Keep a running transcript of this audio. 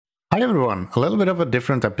Hi everyone, a little bit of a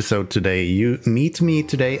different episode today. You meet me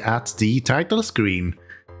today at the title screen,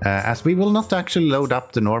 as we will not actually load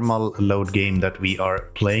up the normal load game that we are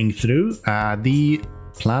playing through. The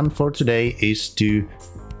plan for today is to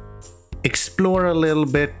explore a little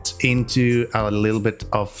bit into a little bit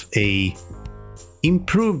of a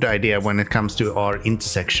improved idea when it comes to our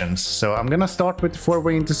intersections. So I'm gonna start with the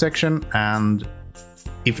four-way intersection, and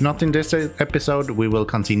if not in this episode, we will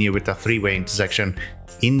continue with a three-way intersection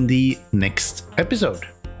in the next episode.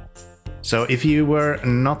 So if you were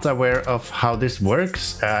not aware of how this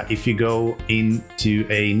works, if you go into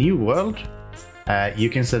a new world,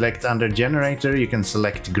 you can select under generator, you can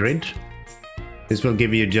select grid. This will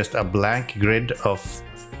give you just a blank grid of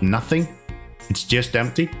nothing. It's just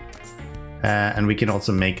empty. And we can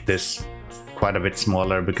also make this quite a bit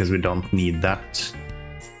smaller because we don't need that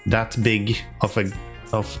big of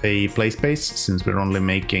a play space, since we're only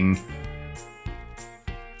making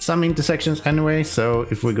some intersections anyway. So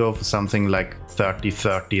if we go for something like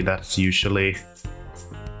 30-30, that's usually a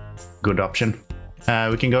good option.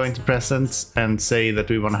 We can go into presents and say that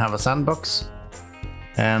we want to have a sandbox,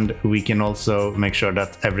 and we can also make sure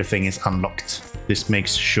that everything is unlocked. This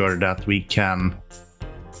makes sure that we can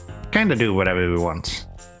kind of do whatever we want,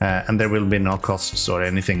 and there will be no costs or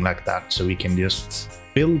anything like that, so we can just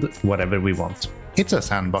build whatever we want. It's a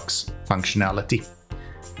sandbox functionality.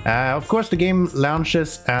 Of course, the game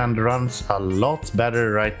launches and runs a lot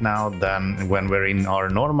better right now than when we're in our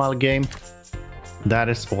normal game. That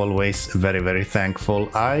is always very, very thankful.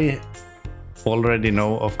 I already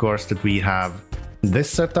know, of course, that we have this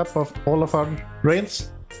setup of all of our rails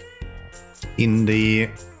in the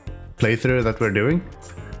playthrough that we're doing.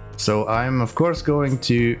 So I'm, of course, going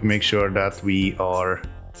to make sure that we are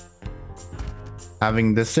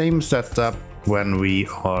having the same setup when we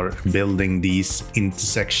are building these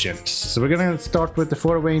intersections. So we're gonna start with the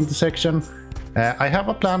four-way intersection. I have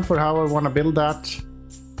a plan for how I want to build that.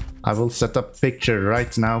 I will set up a picture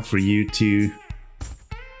right now for you to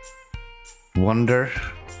wonder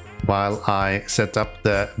while I set up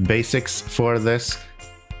the basics for this.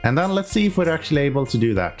 And then let's see if we're actually able to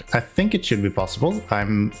do that. I think it should be possible.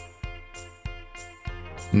 I'm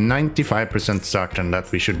 95% certain that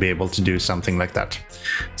we should be able to do something like that.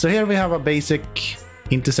 So here we have a basic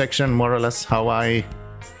intersection, more or less how I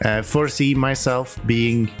foresee myself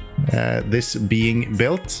being this being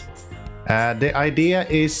built. The idea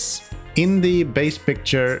is, in the base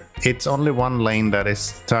picture, it's only one lane that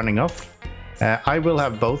is turning off. I will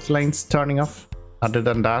have both lanes turning off. Other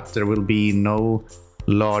than that, there will be no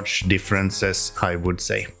large differences, I would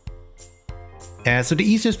say. So the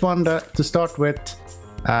easiest one to start with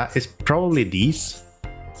is probably these.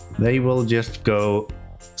 They will just go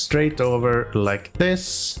straight over like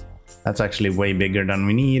this. That's actually way bigger than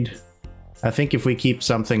we need. I think if we keep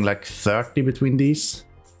something like 30 between these,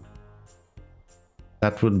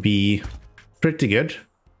 that would be pretty good.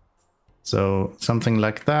 So something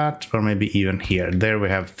like that, or maybe even here. There we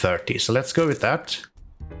have 30. So let's go with that.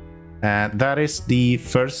 That is the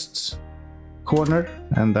first corner,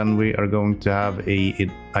 and then we are going to have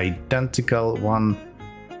an identical one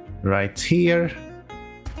right here,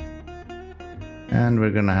 and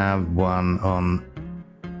we're gonna have one on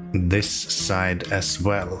this side as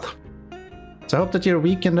well. So I hope that your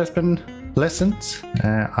weekend has been pleasant.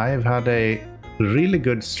 I've had a really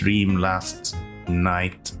good stream last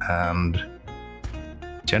night and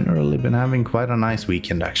generally been having quite a nice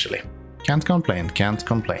weekend, actually. Can't complain, can't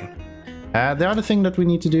complain. The other thing that we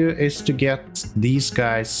need to do is to get these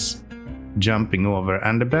guys jumping over,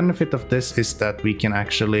 and the benefit of this is that we can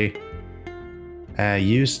actually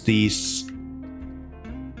use these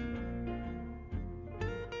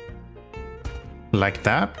like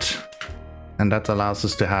that, and that allows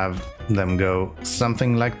us to have them go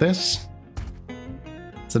something like this.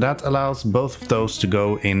 So that allows both of those to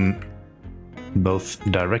go in both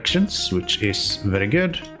directions, which is very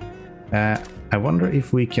good. I wonder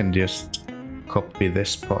if we can just copy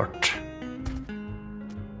this part,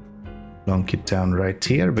 plonk it down right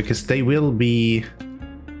here, because they will be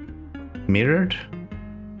mirrored.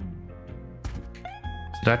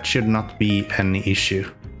 So that should not be any issue.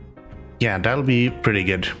 Yeah, that'll be pretty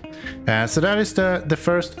good. So that is the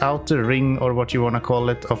first outer ring, or what you want to call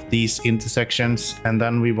it, of these intersections. And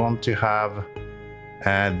then we want to have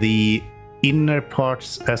the inner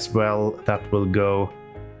parts as well that will go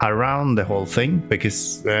around the whole thing,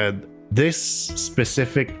 because this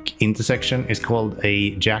specific intersection is called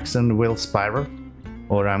a Jacksonville spiral,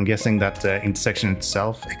 or I'm guessing that the intersection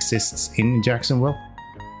itself exists in Jacksonville.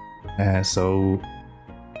 So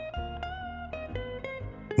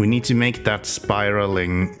we need to make that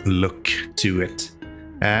spiraling look to it.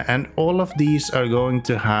 And all of these are going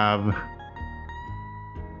to have...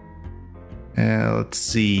 let's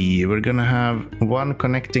see, we're gonna have one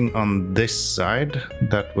connecting on this side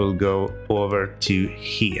that will go over to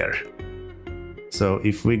here. So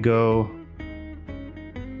if we go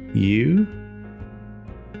you,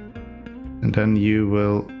 and then you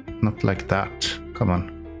will, not like that, come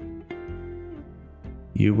on.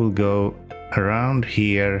 You will go around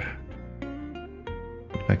here.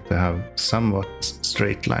 I'd like to have somewhat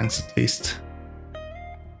straight lines at least.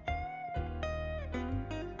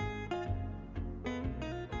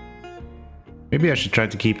 Maybe I should try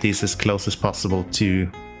to keep these as close as possible to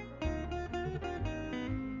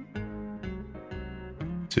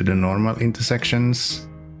the normal intersections.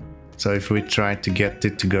 So if we try to get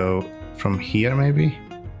it to go from here maybe,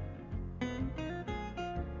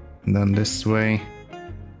 and then this way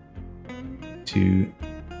to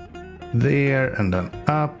there, and then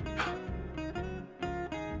up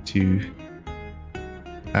to...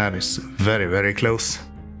 That is very, very close.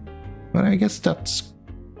 But I guess that's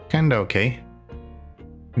kinda okay.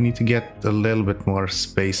 We need to get a little bit more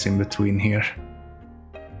space in between here.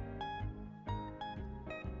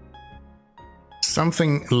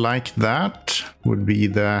 Something like that would be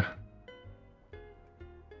the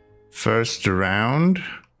first round.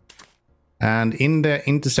 And in the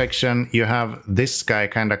intersection, you have this guy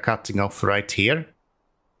kind of cutting off right here,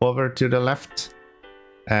 over to the left.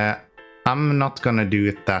 I'm not gonna do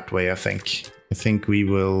it that way, I think. I think we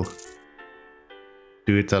will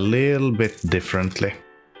do it a little bit differently.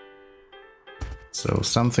 So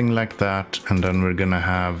something like that, and then we're gonna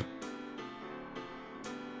have...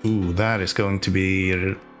 Ooh, that is going to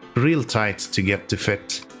be real tight to get to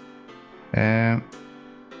fit. How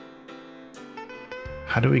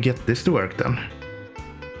do we get this to work then?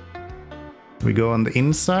 We go on the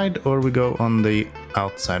inside or we go on the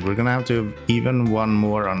outside? We're gonna have to have even one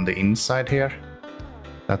more on the inside here.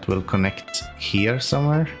 That will connect here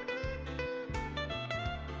somewhere.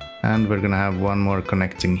 And we're gonna have one more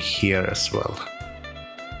connecting here as well.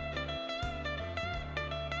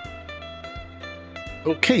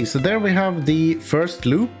 Okay, so there we have the first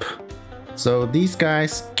loop. So these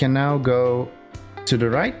guys can now go to the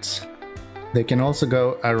right. They can also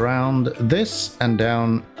go around this and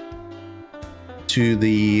down to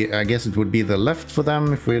the, I guess it would be the left for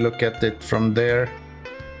them if we look at it from their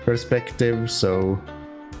perspective. So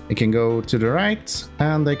they can go to the right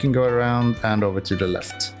and they can go around and over to the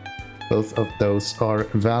left. Both of those are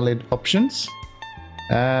valid options.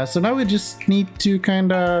 So now we just need to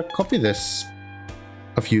kind of copy this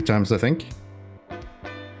a few times, I think.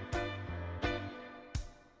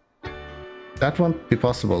 That won't be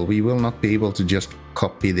possible. We will not be able to just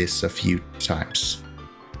copy this a few times.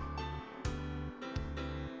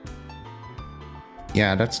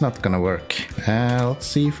 Yeah, that's not gonna work. Let's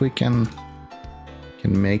see if we can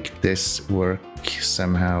make this work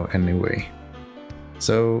somehow anyway.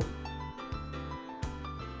 So,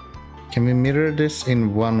 can we mirror this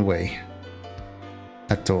in one way?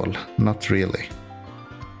 At all? Not really.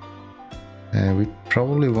 We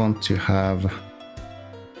probably want to have...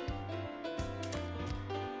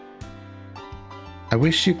 I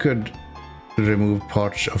wish you could remove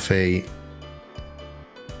parts of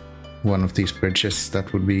one of these bridges.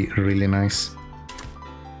 That would be really nice.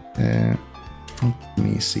 Let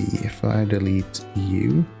me see if I delete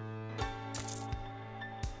you.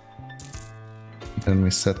 Then we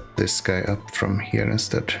set this guy up from here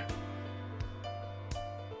instead.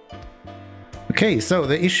 Okay, so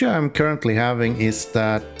the issue I'm currently having is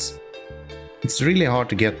that it's really hard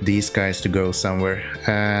to get these guys to go somewhere,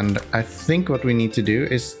 and I think what we need to do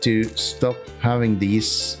is to stop having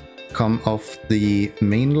these come off the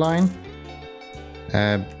main line,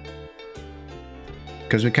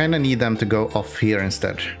 because we kind of need them to go off here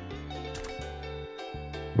instead,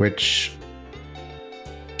 which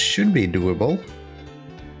should be doable,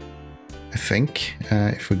 I think.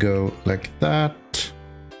 If we go like that.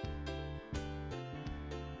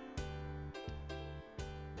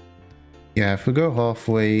 Yeah, if we go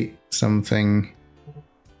halfway something, I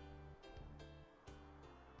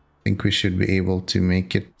think we should be able to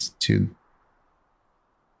make it to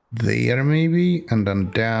there maybe, and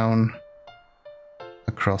then down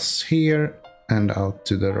across here and out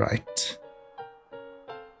to the right.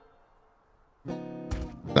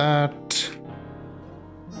 That.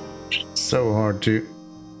 So hard to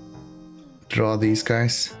draw these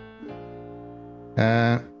guys.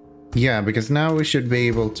 Yeah, because now we should be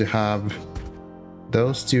able to have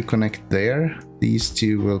those two connect there. These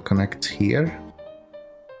two will connect here.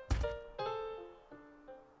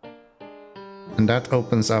 And that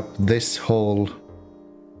opens up this whole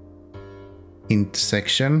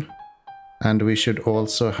intersection, and we should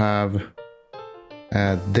also have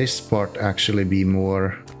this part actually be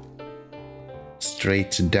more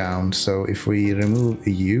straight down. So if we remove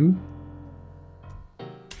a U,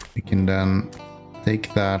 we can then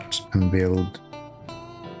take that and build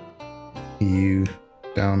U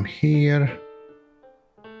down here,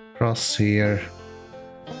 cross here,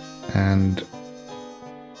 and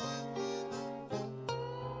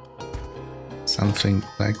something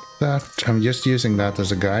like that. I'm just using that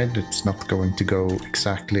as a guide. It's not going to go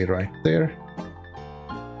exactly right there.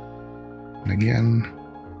 And again,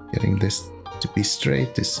 getting this to be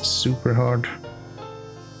straight is super hard.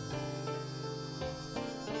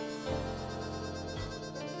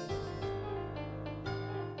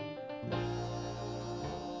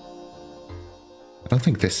 I don't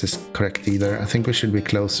think this is correct either. I think we should be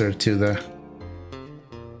closer to the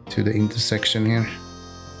intersection here.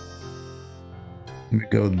 We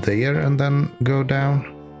go there and then go down.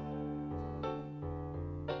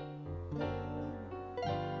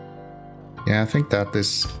 Yeah, I think that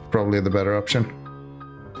is probably the better option.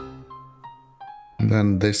 And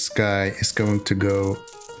then this guy is going to go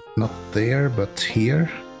not there, but here.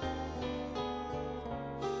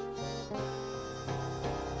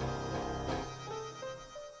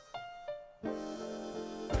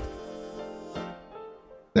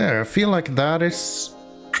 There, I feel like that is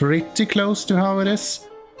pretty close to how it is.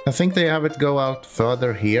 I think they have it go out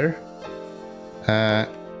further here.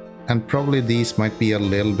 And probably these might be a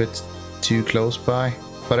little bit too close by.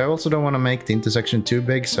 But I also don't want to make the intersection too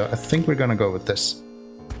big, so I think we're gonna go with this.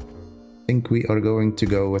 I think we are going to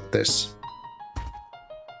go with this.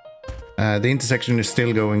 The intersection is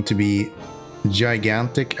still going to be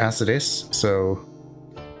gigantic as it is, so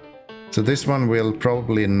this one will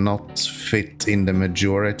probably not fit in the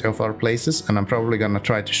majority of our places, and I'm probably gonna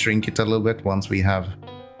try to shrink it a little bit once we have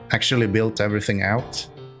actually built everything out.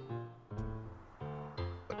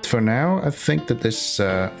 But for now, I think that this is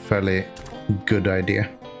a fairly good idea.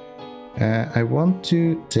 I want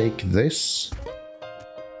to take this,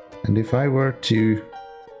 and if I were to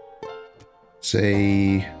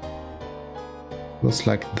say looks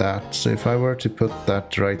like that, so if I were to put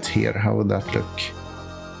that right here, how would that look?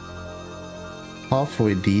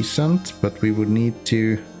 Halfway decent, but we would need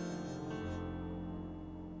to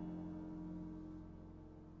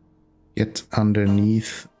get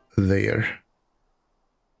underneath there.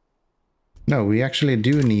 No, we actually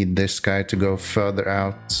do need this guy to go further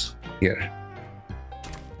out here.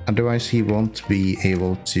 Otherwise he won't be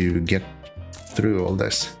able to get through all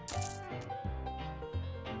this.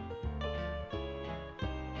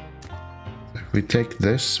 If we take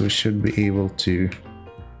this, we should be able to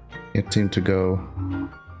get him to go.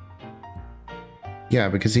 Yeah,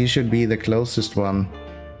 because he should be the closest one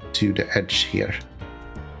to the edge here.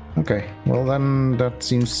 Okay, well then that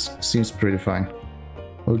seems pretty fine.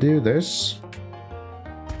 We'll do this.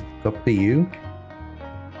 Copy you.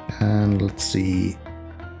 And let's see.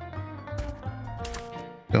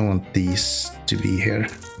 Don't want these to be here.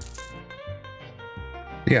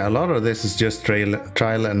 Yeah, a lot of this is just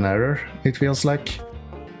trial and error, it feels like.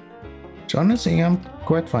 Which honestly I'm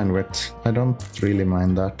quite fine with. I don't really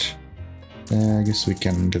mind that. I guess we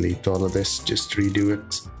can delete all of this, just redo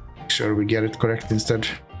it. Make sure we get it correct instead.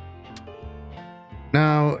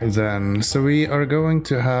 Now then, so we are going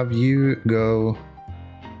to have you go...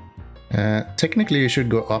 technically you should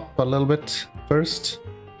go up a little bit first.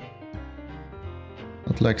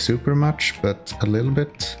 Not like super much, but a little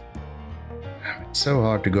bit. It's so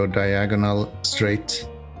hard to go diagonal straight.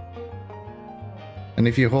 And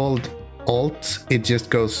if you hold Alt, it just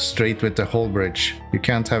goes straight with the whole bridge. You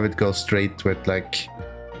can't have it go straight with like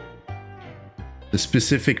the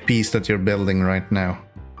specific piece that you're building right now.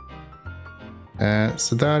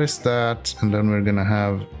 So that is that, and then we're gonna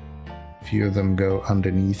have a few of them go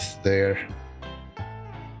underneath there.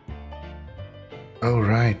 Oh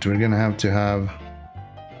right, we're gonna have to have...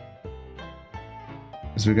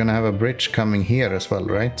 because we're gonna have a bridge coming here as well,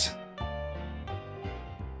 right?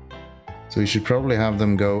 So we should probably have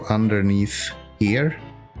them go underneath here.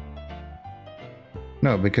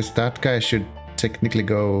 No, because that guy should technically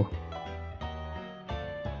go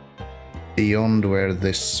beyond where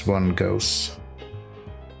this one goes.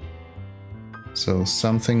 So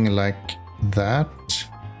something like that.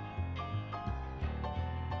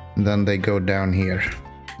 And then they go down here.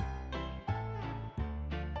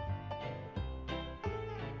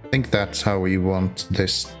 I think that's how we want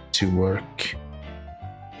this to work.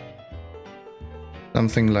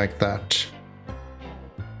 Something like that.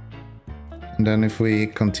 And then if we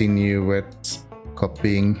continue with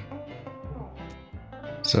copying,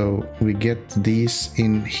 so we get these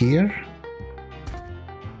in here,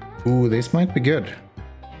 Ooh, this might be good.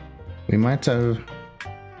 We might have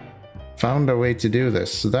found a way to do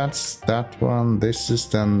this. So that's that one. This is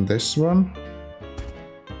then this one.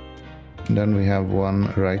 And then we have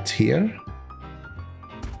one right here.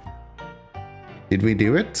 Did we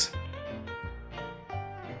do it?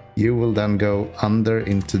 You will then go under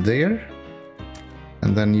into there.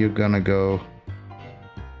 And then you're gonna go...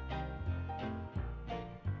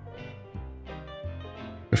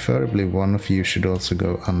 Preferably one of you should also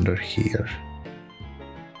go under here.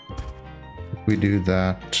 If we do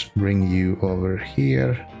that, bring you over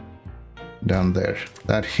here, down there.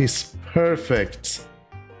 That is perfect.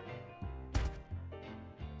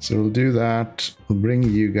 So we'll do that. We'll bring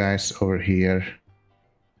you guys over here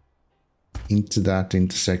into that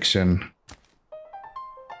intersection.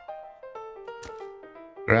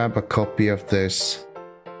 Grab a copy of this.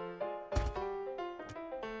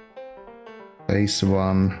 Place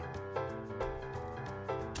one.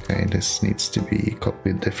 Okay, this needs to be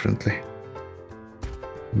copied differently.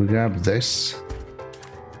 We'll grab this.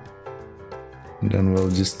 And then we'll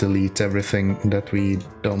just delete everything that we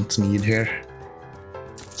don't need here.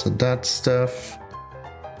 So that stuff.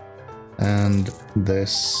 And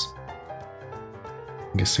this.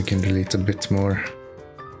 I guess I can delete a bit more.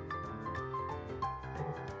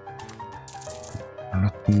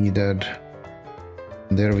 Not needed.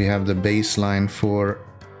 There we have the baseline for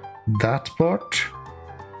that part.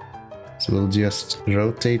 So we'll just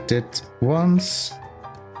rotate it once.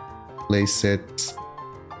 Place it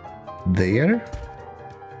there.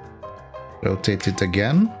 Rotate it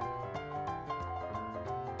again.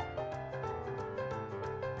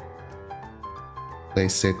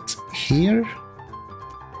 Place it here.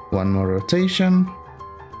 One more rotation.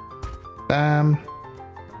 Bam.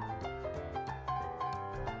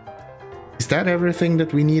 Is that everything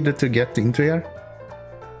that we needed to get into here?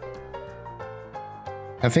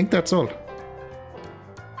 I think that's all.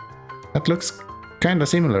 That looks kind of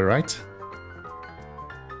similar, right?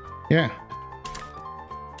 Yeah.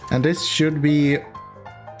 And this should be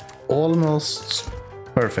almost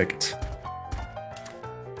perfect.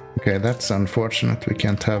 Okay, that's unfortunate. We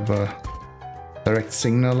can't have a direct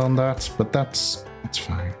signal on that, but that's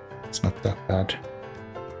fine. It's not that bad.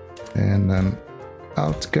 And then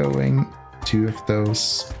outgoing, 2 of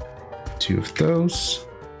those, 2 of those.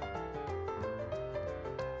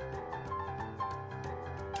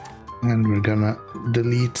 And we're gonna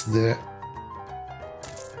delete the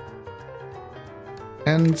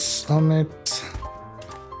ends on it.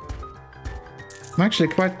 I'm actually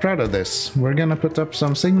quite proud of this. We're gonna put up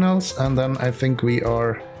some signals and then I think we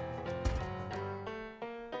are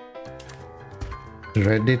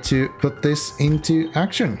ready to put this into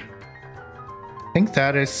action. I think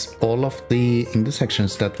that is all of the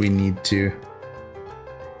intersections that we need to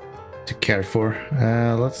care for.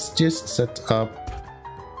 Let's just set up...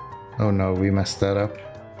 Oh no, we messed that up.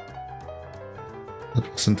 That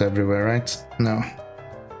wasn't everywhere, right? No.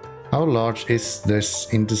 How large is this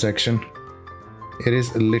intersection? It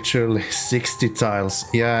is literally 60 tiles.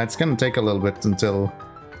 Yeah, it's gonna take a little bit until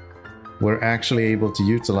we're actually able to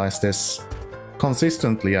utilize this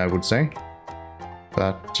consistently, I would say.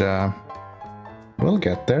 But we'll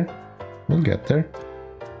get there. We'll get there.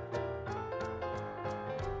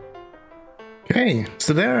 Okay,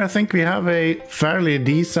 so there I think we have a fairly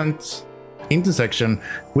decent intersection.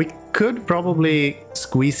 We could probably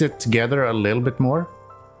squeeze it together a little bit more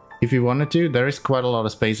if you wanted to. There is quite a lot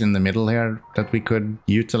of space in the middle here that we could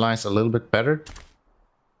utilize a little bit better.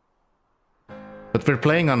 But we're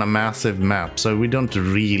playing on a massive map, so we don't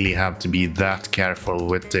really have to be that careful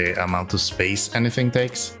with the amount of space anything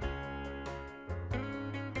takes.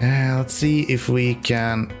 Let's see if we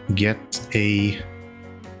can get a...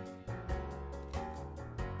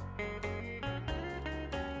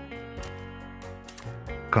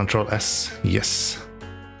 Control S, yes.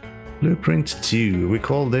 Blueprint 2, we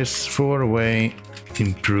call this 4-way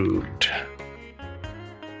improved.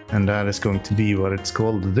 And that is going to be what it's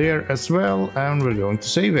called there as well, and we're going to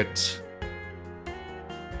save it.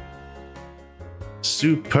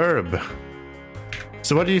 Superb.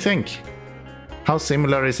 So what do you think? How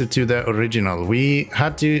similar is it to the original? We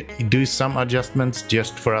had to do some adjustments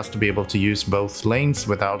just for us to be able to use both lanes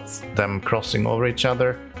without them crossing over each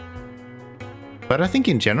other. But I think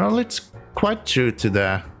in general it's quite true to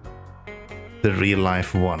the real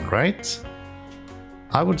life one, right?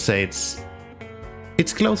 I would say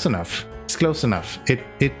it's close enough. It's close enough.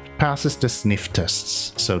 It passes the sniff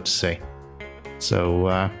tests, so to say.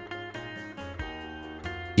 So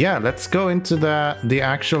yeah, let's go into the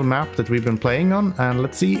actual map that we've been playing on, and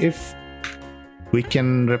let's see if we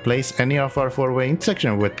can replace any of our 4-way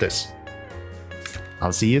intersection with this.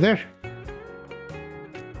 I'll see you there.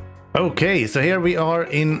 Okay, so here we are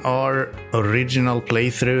in our original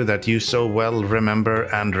playthrough that you so well remember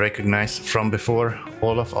and recognize from before.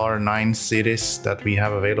 All of our 9 cities that we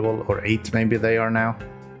have available, or 8 maybe they are now.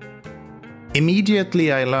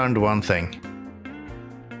 Immediately I learned one thing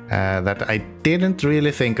that I didn't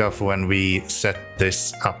really think of when we set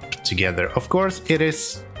this up together. Of course, it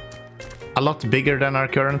is a lot bigger than our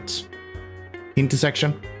current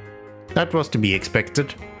intersection. That was to be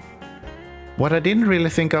expected. What I didn't really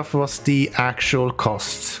think of was the actual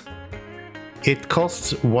costs. It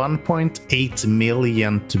costs 1.8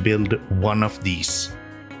 million to build one of these.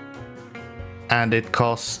 And it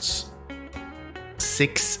costs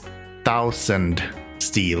 6,000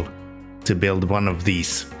 steel to build one of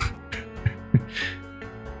these.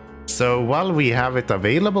 So while we have it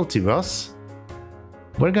available to us,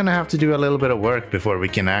 we're gonna have to do a little bit of work before we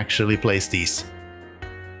can actually place these.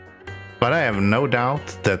 But I have no doubt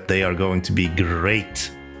that they are going to be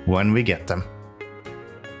great when we get them.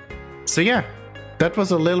 So yeah, that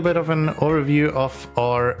was a little bit of an overview of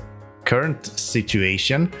our current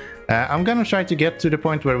situation. I'm gonna try to get to the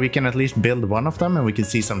point where we can at least build one of them and we can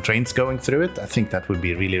see some trains going through it. I think that would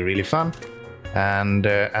be really, really fun. And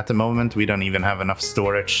at the moment we don't even have enough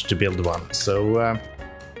storage to build one. So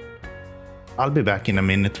I'll be back in a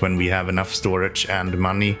minute when we have enough storage and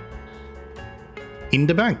money in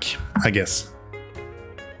the bank, I guess.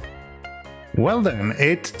 Well then,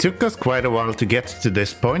 it took us quite a while to get to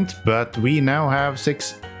this point, but we now have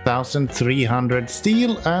 6,300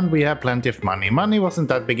 steel and we have plenty of money. Money wasn't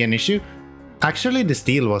that big an issue. Actually, the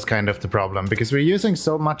steel was kind of the problem because we're using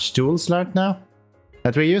so much tools right now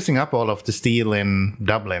that we're using up all of the steel in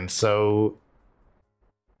Dublin. So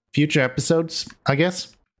future episodes, I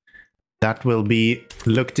guess, that will be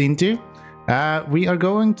looked into. We are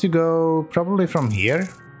going to go probably from here.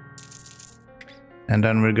 And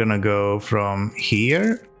then we're gonna go from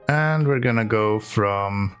here. And we're gonna go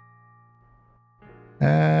from...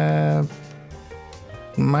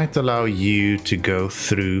 might allow you to go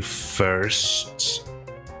through first.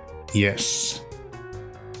 Yes.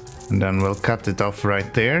 And then we'll cut it off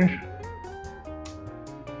right there.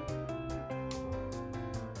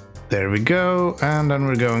 There we go. And then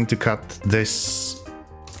we're going to cut this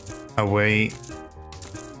away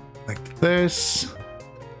like this.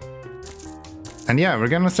 And yeah, we're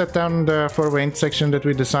gonna set down the 4-way intersection that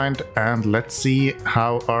we designed and let's see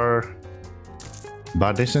how our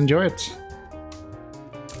buddies enjoy it.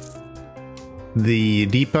 The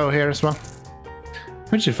depot here as well,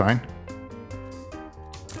 which is fine.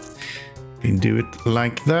 We can do it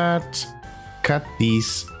like that. Cut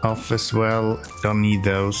these off as well, don't need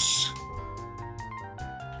those.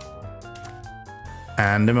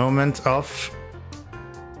 And the moment of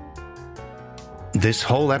this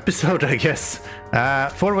whole episode, I guess.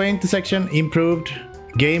 4-way intersection improved.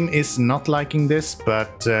 Game is not liking this,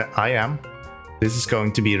 but I am. This is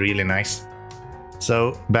going to be really nice.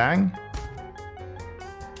 So, bang.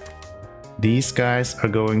 These guys are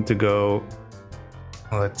going to go,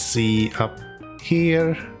 let's see, up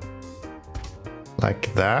here.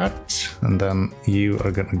 Like that. And then you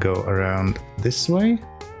are gonna go around this way.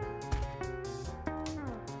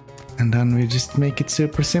 And then we just make it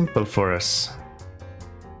super simple for us.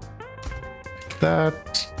 Like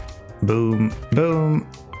that. Boom, boom.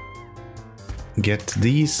 Get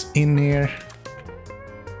these in here.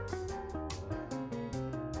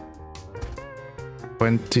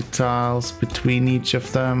 20 tiles between each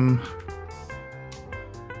of them.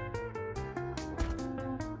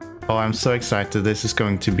 Oh, I'm so excited. This is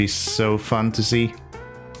going to be so fun to see.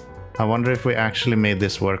 I wonder if we actually made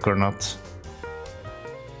this work or not.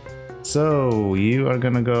 So, you are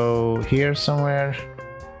gonna go here somewhere.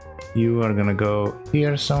 You are gonna go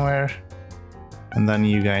here somewhere. And then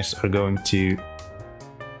you guys are going to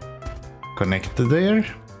connect there.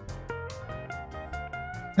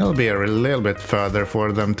 It'll be a little bit further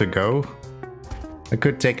for them to go. I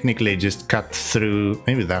could technically just cut through.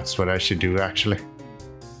 Maybe that's what I should do actually.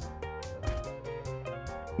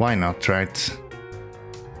 Why not, right?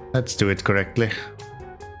 Let's do it correctly.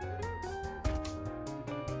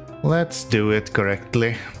 Let's do it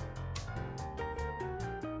correctly.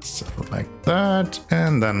 So like that,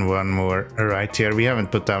 and then one more right here. We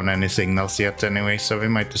haven't put down any signals yet anyway, so we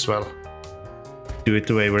might as well do it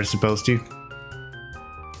the way we're supposed to.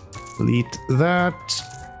 Delete that.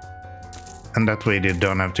 And that way they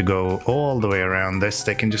don't have to go all the way around this,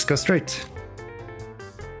 they can just go straight.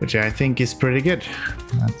 Which I think is pretty good.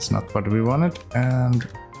 That's not what we wanted. And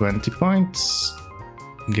 20 points.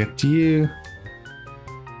 Get you.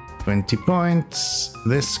 20 points.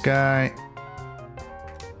 This guy.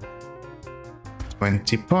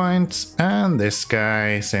 20 points. And this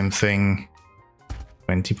guy, same thing,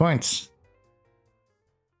 20 points.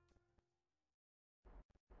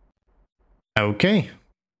 Okay.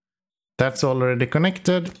 That's already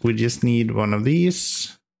connected. We just need one of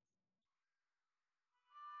these.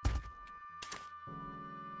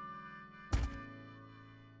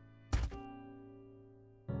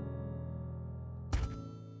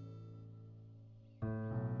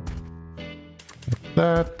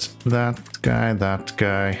 That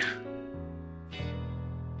guy.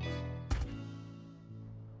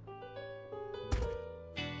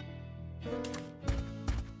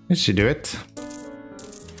 This should do it.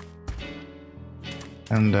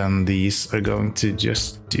 And then these are going to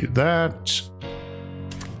just do that.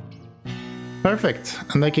 Perfect.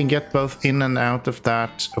 And they can get both in and out of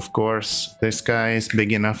that. Of course, this guy is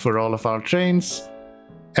big enough for all of our trains.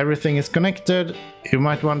 Everything is connected. You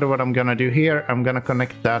might wonder what I'm gonna do here. I'm gonna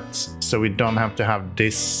connect that so we don't have to have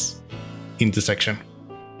this intersection.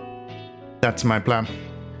 That's my plan.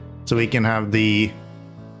 So we can have the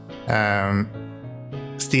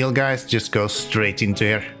steel guys just go straight into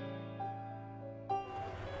here.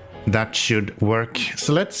 That should work.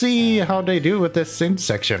 So let's see how they do with this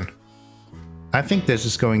intersection. I think this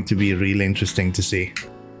is going to be really interesting to see.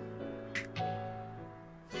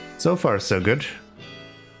 So far, so good.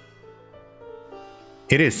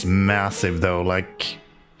 It is massive though, like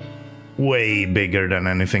way bigger than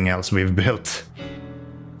anything else we've built.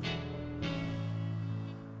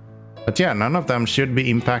 But yeah, none of them should be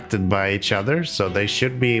impacted by each other, so they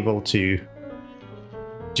should be able to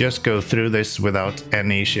just go through this without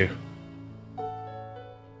any issue.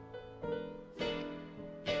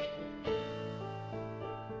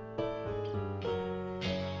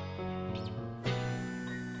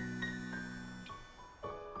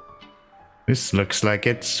 This looks like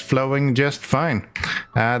it's flowing just fine.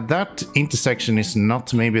 That intersection is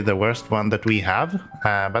not maybe the worst one that we have,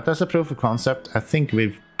 but as a proof of concept, I think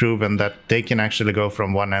we've proven that they can actually go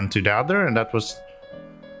from one end to the other, and that was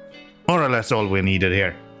more or less all we needed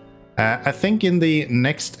here. I think in the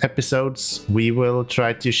next episodes we will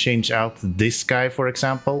try to change out this guy, for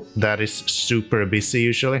example. That is super busy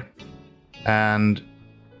usually. And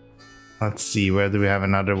let's see, where do we have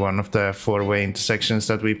another one of the four-way intersections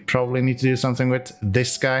that we probably need to do something with?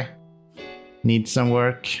 This guy needs some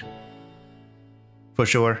work, for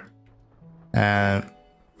sure.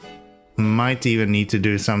 Might even need to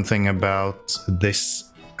do something about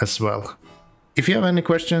this as well. If you have any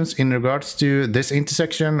questions in regards to this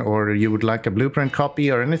intersection, or you would like a blueprint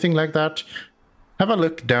copy or anything like that, have a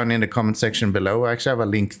look down in the comment section below. I actually have a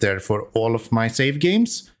link there for all of my save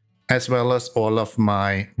games, as well as all of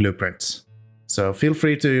my blueprints. So feel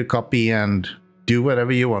free to copy and do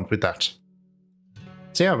whatever you want with that.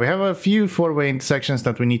 So yeah, we have a few four-way intersections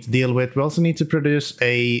that we need to deal with. We also need to produce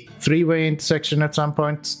a three-way intersection at some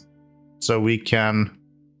point, so we can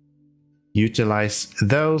utilize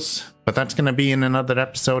those. But that's going to be in another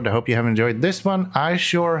episode. I hope you have enjoyed this one. I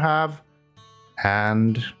sure have.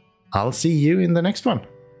 And I'll see you in the next one.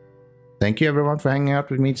 Thank you everyone for hanging out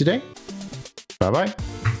with me today. Bye-bye.